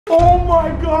Oh my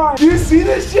god! Do you see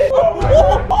this shit? Oh my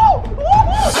god!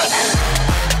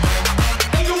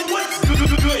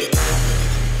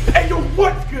 Hey yo,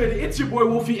 what's good? It's your boy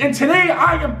Wolfie, and today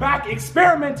I am back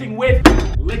experimenting with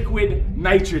liquid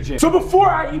nitrogen. So before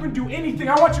I even do anything,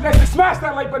 I want you guys to smash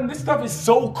that like button. This stuff is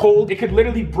so cold, it could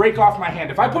literally break off my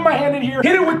hand. If I put my hand in here,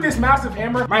 hit it with this massive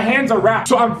hammer, my hands are wrapped.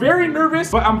 So I'm very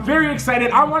nervous, but I'm very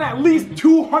excited. I want at least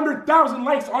 200,000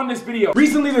 likes on this video.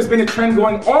 Recently, there's been a trend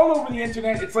going all over the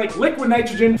internet. It's like liquid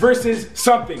nitrogen versus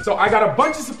something. So I got a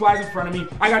bunch of supplies in front of me.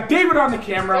 I got David on the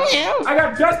camera. I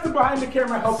got Dustin behind the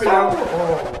camera helping out.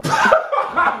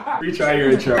 Retry your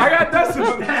intro. I got Dustin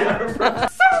on the camera.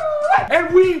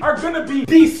 And we are gonna be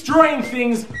destroying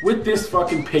things with this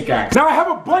fucking pickaxe. Now I have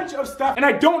a bunch of stuff and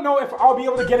I don't know if I'll be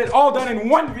able to get it all done in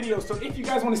one video. So if you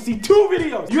guys want to see 2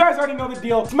 videos, you guys already know the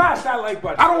deal. Smash that like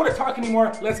button. I don't want to talk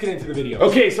anymore. Let's get into the video.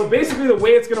 Okay, so basically the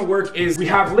way it's gonna work is we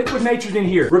have liquid nitrogen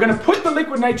here. We're gonna put the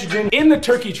liquid nitrogen in the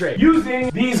turkey tray using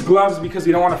these gloves because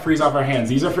we don't want to freeze off our hands.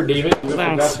 These are for David. These are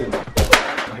for Dustin.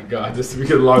 God, this is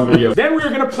a long video. Then we're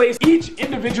gonna place each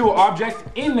individual object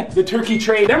in the turkey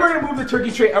tray. Then we're gonna move the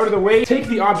turkey tray out of the way, take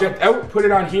the object out, put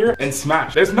it on here, and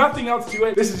smash. There's nothing else to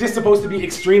it. This is just supposed to be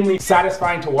extremely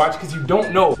satisfying to watch because you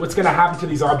don't know what's gonna happen to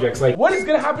these objects. Like, what is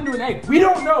gonna happen to an egg? We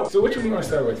don't know. So which one do you wanna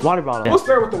start with? Water bottle. We'll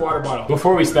start with the water bottle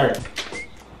before we start.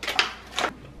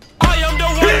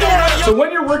 So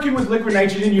when you're working with liquid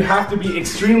nitrogen, you have to be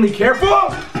extremely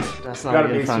careful. That's not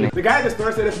even funny. The guy at the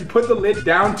store said if you put the lid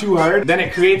down too hard, then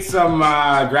it creates some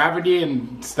gravity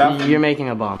and stuff. You're making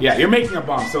a bomb. Yeah, you're making a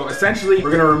bomb. So essentially,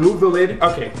 we're gonna remove the lid.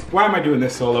 Okay, why am I doing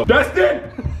this solo? Dustin!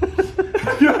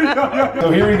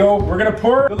 So here we go. We're gonna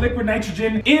pour the liquid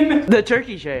nitrogen in the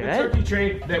turkey tray, right? The turkey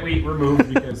tray that we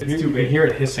removed because it's too big. Hear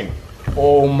it hissing.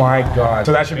 Oh my god.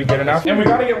 So that should be good enough. And we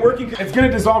gotta get working. It's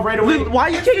gonna dissolve right away. Why are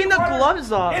you taking the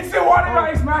gloves off? It's the water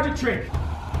ice magic trick.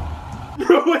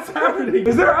 Bro, what's happening?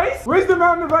 Is there ice? Where's the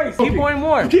mountain of ice? Keep pouring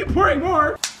more. Keep pouring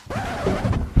more.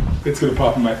 It's gonna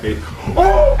pop in my face.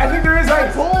 Oh, I think there is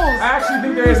ice. I actually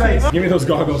think there is ice. Give me those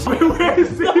goggles. Where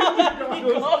is it?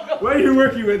 What are you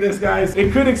working with this, guys?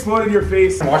 It could explode in your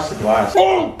face. Watch the glass.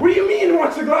 Oh, what do you mean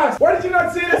watch the glass? Why did you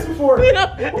not say this before?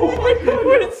 Yeah. Oh my god.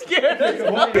 We're scared.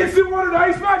 Instant water to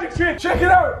ice magic trick. Check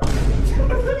it out.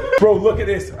 Bro, look at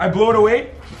this. I blow it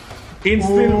away.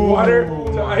 Instant water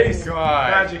to ice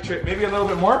magic trick. Maybe a little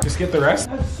bit more. Just get the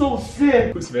rest. That's so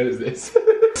sick. Whose bed is this?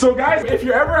 So guys, if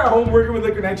you're ever at home working with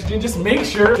liquid nitrogen, just make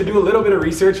sure to do a little bit of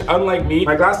research. Unlike me,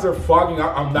 my glasses are fogging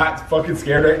up. I'm not fucking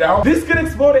scared right now. This could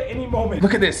explode at any moment.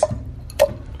 Look at this.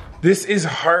 This is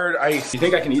hard ice. You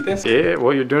think I can eat this? Yeah,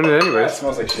 well, you're doing it anyway. That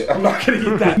smells like shit. I'm not gonna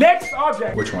eat that. Next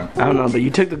object. Which one? I don't know, but you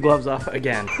took the gloves off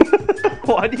again.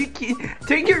 Why do you keep...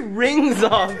 Take your rings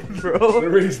off, bro. The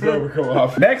rings never come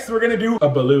off. Next, we're gonna do a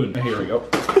balloon. Here we go.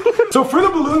 So for the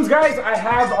balloons, guys, I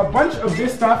have a bunch of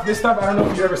this stuff. This stuff, I don't know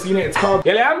if you've ever seen it. It's called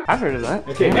Elam. I've heard of that.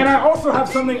 Okay, and I also have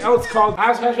something else called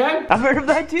Oxygen. I've heard of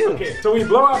that too. Okay, so we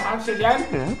blow out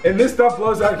oxygen, and this stuff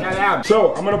blows out helium.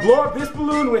 So I'm gonna blow up this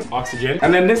balloon with oxygen,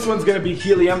 and then this one's gonna be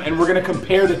helium, and we're gonna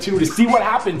compare the two to see what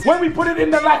happens when we put it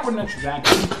in the liquid nitrogen.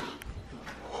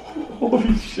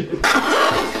 Holy shit.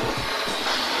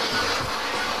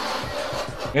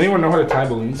 Anyone know how to tie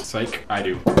balloons? Psych, I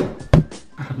do.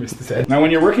 I missed the head. Now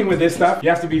when you're working with this stuff, you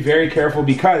have to be very careful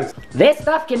because this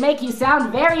stuff can make you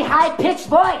sound very high-pitched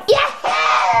voice. Yeah!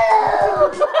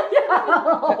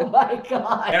 Oh my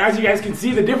god. And as you guys can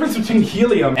see, the difference between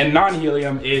helium and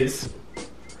non-helium is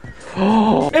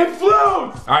it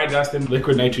floats! Alright, Dustin,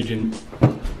 liquid nitrogen.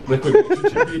 Liquid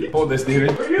nitrogen. Hold this,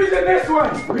 David. We're using this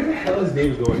one! Where the hell is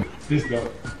David going? This though.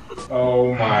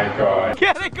 Oh my god.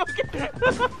 Get it, go get it.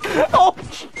 Oh.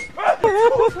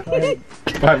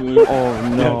 Oh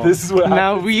no. Yeah, this is what happens.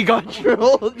 Now we got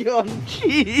trolled, yo,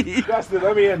 jeez. Dustin,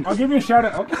 let me in. I'll give you a shout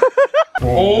out. Okay.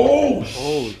 Oh,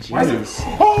 jeez.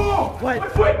 Oh, what? My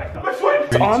foot.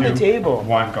 It's on the table.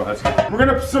 1, go, let's go. We're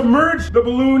gonna submerge the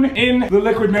balloon in the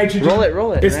liquid nitrogen.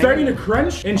 Roll it. It's starting to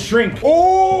crunch and shrink.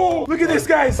 Oh, look at this,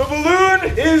 guys. The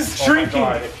balloon is shrinking.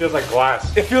 God, it feels like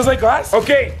glass. It feels like glass?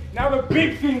 Okay, now the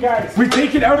big thing, guys. We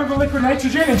take it out of the liquid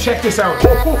nitrogen and check this out.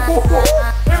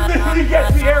 It literally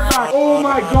gets the air back. Oh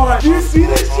my god. Do you see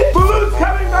this shit? Balloon's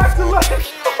coming back to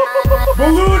life.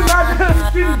 Balloon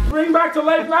magic, bring back to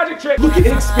life magic trick. Look at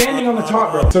it expanding on the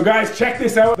top, bro. So guys, check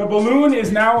this out. The balloon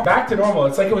is now back to normal.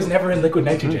 It's like it was never in liquid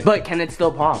nitrogen. But can it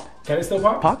still pop? Can it still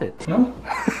pop? Pop it. No?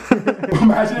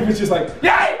 Imagine if it's just like,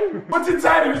 yay! What's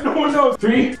inside of it? No one knows.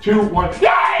 3, 2, 1, yay!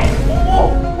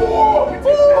 Oh, oh,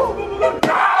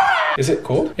 it's Is it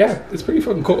cold? Yeah, it's pretty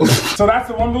fucking cold. So that's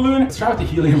the one balloon. Let's try with the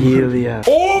helium. Helium.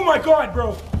 Oh my god,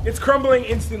 bro. It's crumbling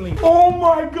instantly. Oh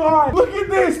my god. Look at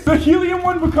this. The helium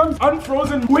one becomes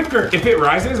unfrozen quicker. If it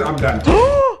rises, I'm done.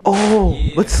 Oh,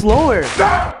 but slower.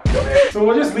 Stop. So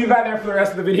we'll just leave that there for the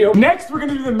rest of the video. Next, we're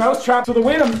gonna do the mouse trap. So the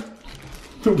way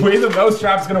the mouse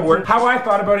trap's gonna work, how I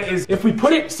thought about it is if we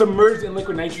put it submerged in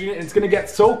liquid nitrogen, it's gonna get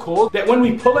so cold that when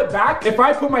we pull it back, if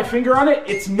I put my finger on it,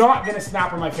 it's not gonna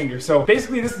snap on my finger. So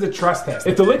basically this is a trust test.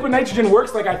 If the liquid nitrogen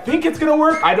works like I think it's gonna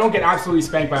work, I don't get absolutely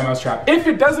spanked by a mouse trap. If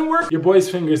it doesn't work, your boy's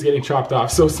finger is getting chopped off.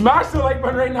 So smash the like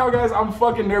button right now, guys. I'm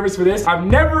fucking nervous for this. I've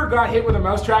never got hit with a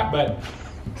mouse trap, but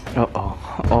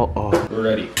we're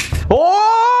ready.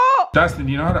 Oh! Dustin,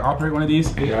 do you know how to operate one of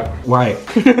these? Yeah. Why?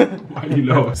 Why do you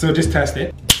know? So just test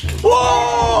it.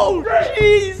 Whoa!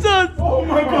 Jesus! Oh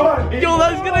my god! Yo,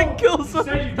 that's gonna kill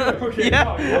someone. Okay,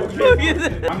 Yeah. Look at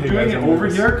that. I'm doing it over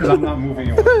here because I'm not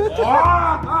moving it.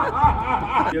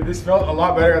 Yeah, this felt a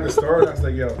lot better at the store, and I was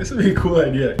like, yo, this would be a cool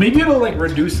idea. Maybe it'll like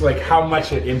reduce like how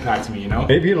much it impacts me, you know?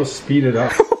 Maybe it'll speed it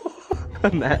up.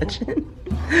 Imagine.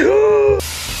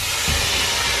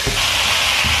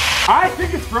 I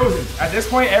think it's frozen. At this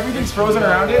point, everything's frozen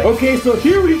around it. Okay, so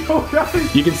here we go,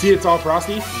 guys. You can see it's all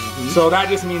frosty. So that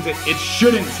just means that it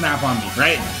shouldn't snap on me,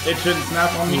 right? It shouldn't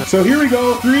snap on me. So here we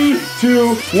go. 3,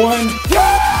 2, 1.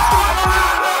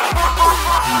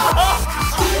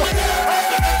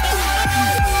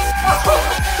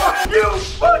 You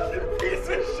fucking piece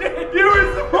of shit. You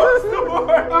were supposed to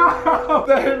work.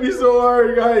 That hit me so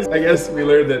hard, guys. I guess we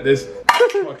learned that this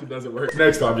fucking doesn't work.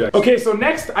 Next object. Okay, so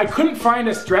next, I couldn't find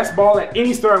a stress ball at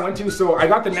any store I went to, so I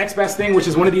got the next best thing, which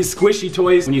is one of these squishy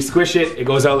toys. When you squish it, it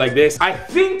goes out like this. I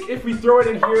think if we throw it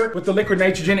in here with the liquid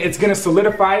nitrogen, it's gonna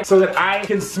solidify so that I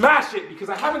can smash it, because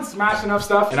I haven't smashed enough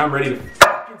stuff, and I'm ready to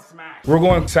fucking smash. We're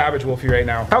going Savage Wolfie right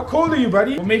now. How cold are you,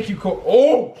 buddy? We'll make you cold.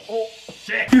 Oh,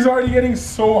 shit. He's already getting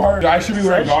so hard. I should be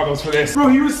wearing goggles for this. Bro,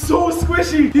 he was so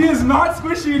squishy. He is not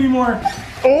squishy anymore.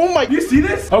 Oh my. You see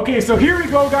this? Okay, so here we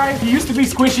go, guys. He used to be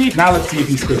squishy. Now let's see if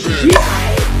he's squishy.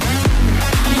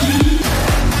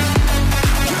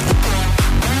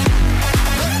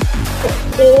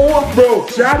 Oh, bro,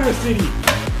 Shadow City.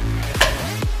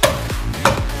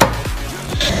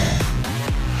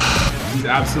 He's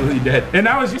absolutely dead. And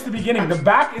that was just the beginning. The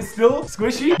back is still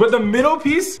squishy, but the middle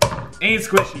piece ain't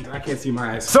squishy. I can't see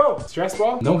my eyes. So, stress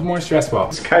ball? No more stress ball.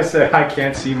 This guy said I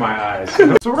can't see my eyes. So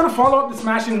we're gonna follow up the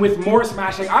smashing with more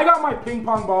smashing. I got my ping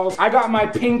pong balls. I got my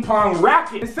ping pong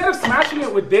racket. Instead of smashing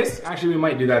it with this, actually we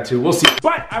might do that too, we'll see.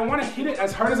 But I wanna hit it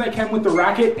as hard as I can with the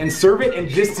racket and serve it and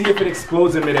just see if it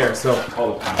explodes in midair. So,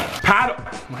 call it paddle. Paddle.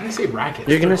 Why did I say racket?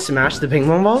 You're gonna smash the ping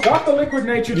pong ball? Got the liquid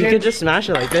nitrogen. You could just smash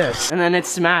it like this, and then it's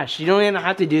smashed. You don't even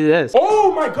have to do this.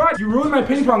 Oh my god, you ruined my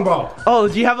ping pong ball. Oh,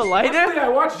 do you have a lighter? Actually, I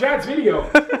watched Jad's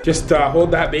video. Just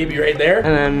hold that baby right there.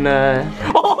 And then,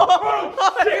 Oh,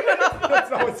 shit. That's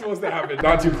not what's supposed to happen.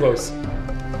 Not too close.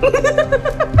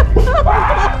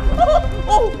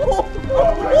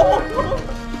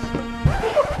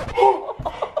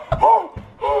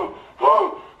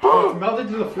 It's melted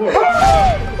to the floor.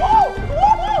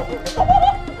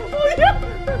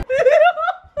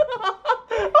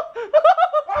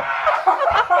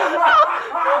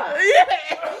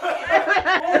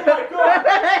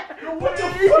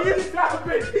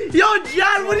 Yo,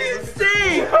 Jad, what are you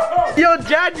saying? Yo,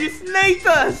 Jad, you snaked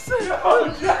us.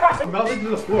 It melted to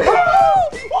the floor.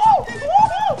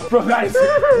 Bro, that is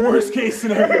worst case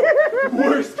scenario.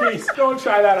 Worst case. Don't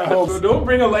try that at home. So don't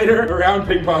bring a lighter around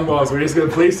ping pong balls. We're just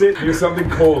gonna place it near something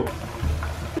cold.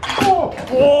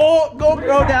 Oh,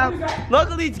 GoPro down.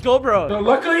 Luckily, it's GoPro. So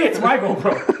luckily, it's my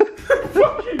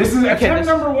GoPro. This is attempt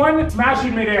number 1,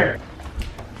 smashing midair.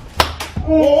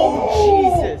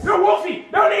 Oh, Jesus. No, Wolfie,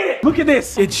 don't eat it. Look at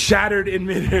this. It's shattered in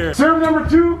midair. Serve number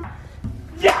 2.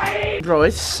 Yay! Bro,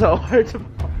 it's so hard to.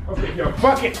 Okay, yo,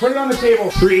 fuck it. Put it on the table.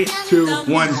 3, 2,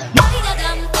 1.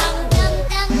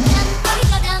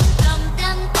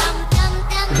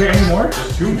 Is there any more?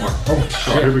 There's 2 more. Oh,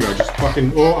 shit. Oh, here we go. Just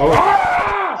fucking.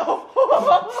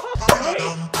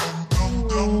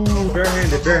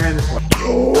 Barehanded, barehanded.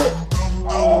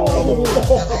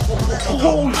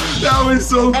 That was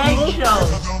so cool.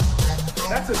 Eggshells.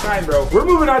 That's a sign, bro. We're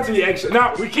moving on to the eggshells.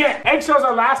 No, we can't. Eggshells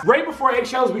are last. Right before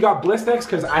eggshells, we got Blistex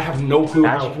because I have no clue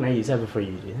Actually, how. can I use that before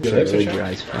you do? Your lips are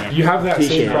shut. You have that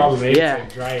same problem, eh? Yeah.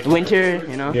 Dry it. Winter,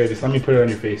 you know. Here, just let me put it on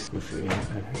your face.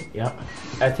 Yeah.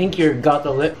 I think you got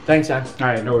the lip. Thanks, man. All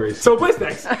right, no worries. So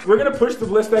Blistex, we're gonna push the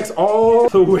Blistex all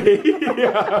the way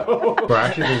out. Bro, I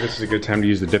actually think this is a good time to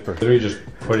use the dipper. Literally just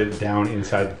put it down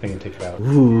inside the thing and take it out.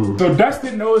 Ooh. So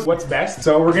Dustin knows what's best,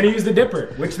 so we're gonna use the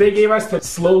dipper, which they gave us to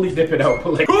slowly dip it out.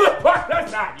 but like, who the fuck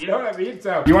does that? You know what I mean?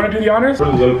 So, you want to do the honors? Put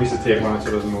a little piece of tape on it so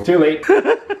it doesn't move. Too late.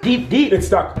 Deep. It's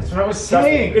stuck. That's what I was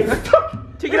saying. It's stuck.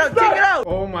 Take it out.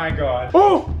 Oh my god.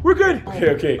 Oh, we're good.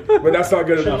 Okay. But that's not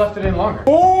good Should have enough. left it in longer.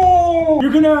 Oh,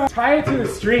 you're gonna tie it to the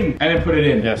string and then put it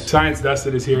in. Yes. Science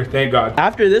Dustin is here. Thank God.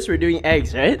 After this, we're doing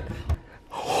eggs, right?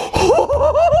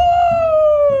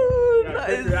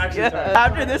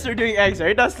 After this, we're doing eggs,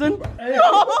 right, Dustin?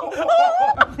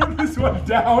 Put this one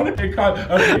down.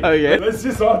 Okay. Let's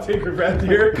just all take a breath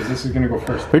here. Because this is gonna go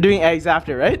first. We're doing eggs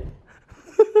after, right?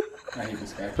 I hate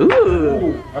this guy.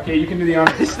 Ooh. Okay, you can do the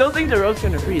honors. I still think the rope's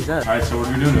gonna freeze, huh? Alright, so what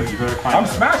are we doing? You better find I'm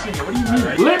smashing it. What do you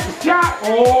mean? Lips tap.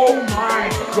 Oh my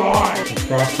God.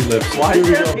 frosty lips. Why is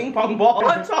there a ping pong ball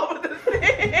on top of the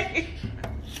thing?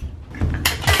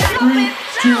 3,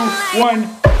 2, 1.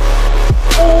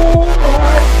 Oh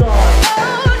my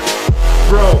God.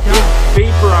 Bro, it's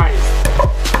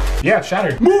vaporized. Yeah, it's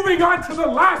shattered. Moving on to the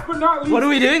last but not least. What are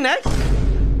we doing next?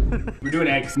 We're doing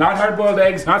eggs. Not hard-boiled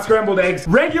eggs, not scrambled eggs.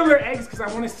 Regular eggs, because I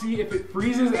want to see if it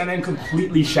freezes and then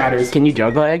completely shatters. Can you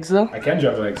juggle eggs though? I can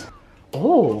juggle eggs.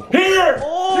 Oh. Here!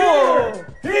 Oh.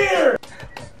 Here!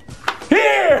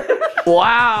 Here!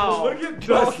 Wow. Look at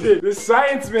Dustin. This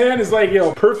science man is like,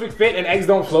 yo, perfect fit and eggs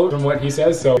don't float from what he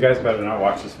says, so. You guys better not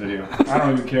watch this video. I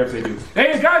don't even care if they do.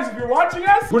 Hey guys, if you're watching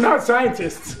us, we're not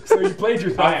scientists, so you played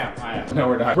your thought. I am. No,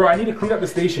 we're not. Bro, I need to clean up the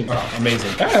station. Oh,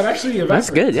 amazing. Yeah, it actually evaporates. That's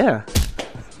good, yeah.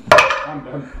 I'm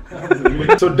done.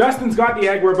 So Dustin's got the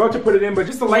egg. We're about to put it in, but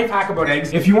just a life hack about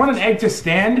eggs. If you want an egg to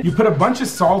stand, you put a bunch of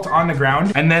salt on the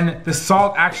ground, and then the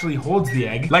salt actually holds the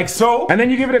egg, like so. And then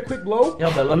you give it a quick blow.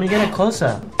 Yo, but let me get a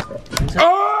close-up.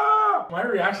 Oh! My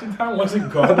reaction time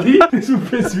wasn't godly. This would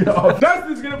piss me off.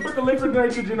 Dustin's gonna put the liquid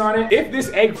nitrogen on it. If this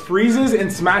egg freezes and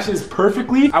smashes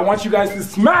perfectly, I want you guys to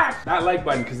smash that like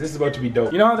button because this is about to be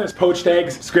dope. You know how there's poached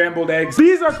eggs, scrambled eggs?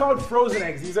 These are called frozen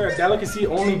eggs. These are a delicacy.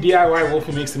 Only DIY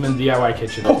Wolfie makes them in the DIY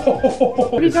kitchen.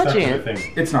 What are you touching it?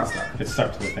 It's not stuck. It's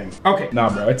stuck to the thing. Okay. Nah,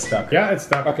 bro, it's stuck. Yeah, it's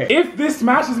stuck. Okay. If this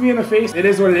smashes me in the face, it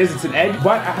is what it is. It's an egg,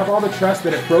 but I have all the trust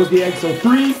that it froze the egg. So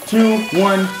 3, 2,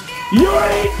 1,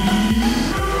 yoink!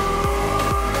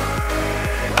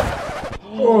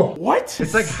 Oh, what?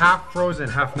 It's like half frozen,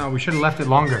 half not. We should have left it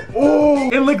longer. Oh,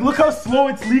 and like, look how slow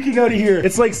it's leaking out of here.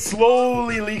 It's like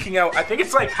slowly leaking out. I think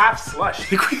it's like half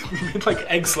slush. I think we made like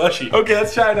egg slushy. Okay,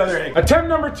 let's try another egg. Attempt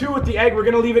number 2 with the egg. We're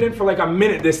gonna leave it in for like a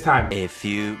minute this time. A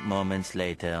few moments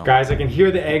later. Guys, I can hear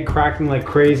the egg cracking like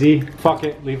crazy. Fuck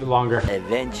it, leave it longer.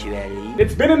 Eventually.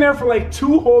 It's been in there for like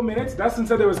 2 whole minutes. Dustin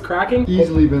said it was cracking.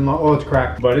 Easily been long. Oh, it's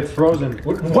cracked, but it's frozen.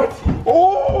 What?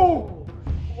 Oh!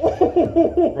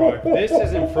 Bro, if this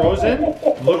isn't frozen,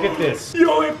 look at this.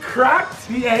 Yo, it cracked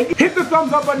the egg. Hit the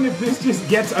thumbs up button if this just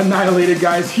gets annihilated,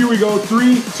 guys. Here we go.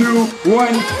 3, 2, 1. Yo,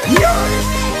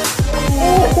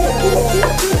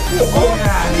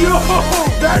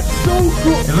 that's so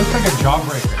cool. It looks like a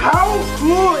jawbreaker. How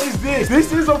cool is this?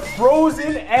 This is a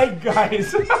frozen egg,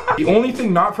 guys. The only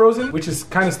thing not frozen, which is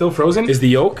kind of still frozen, is the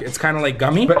yolk. It's kind of like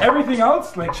gummy. But everything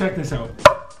else, like, check this out.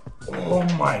 Oh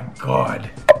my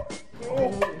God.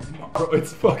 Bro,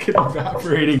 it's fucking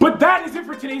evaporating. But that is it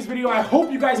for today's video. I hope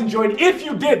you guys enjoyed. If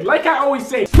you did, like I always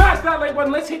say, smash that like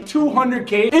button. Let's hit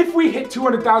 200K. If we hit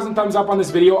 200,000 thumbs up on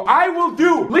this video, I will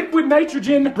do liquid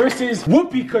nitrogen versus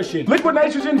whoopee cushion, liquid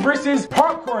nitrogen versus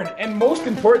popcorn, and most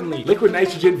importantly, liquid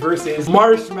nitrogen versus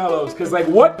marshmallows. Because like,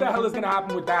 what the hell is gonna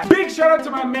happen with that? Big shout out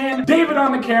to my man David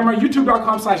on the camera,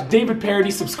 youtube.com/DavidParody.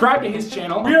 Subscribe to his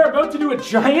channel. We are about to do a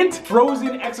giant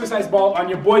frozen exercise ball on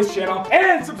your boy's channel,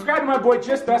 and subscribe to my boy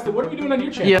Just Dustin. What are we doing on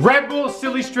your channel? Yeah. Red Bull,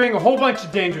 silly string, a whole bunch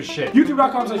of dangerous shit.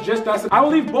 youtube.com/JustDustin. I will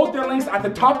leave both their links at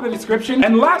the top of the description.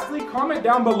 And lastly, comment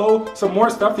down below some more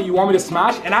stuff that you want me to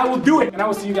smash, and I will do it. And I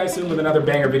will see you guys soon with another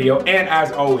banger video. And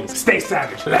as always, stay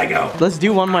savage. Let go. Let's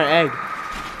do one more egg.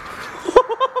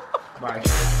 Bye.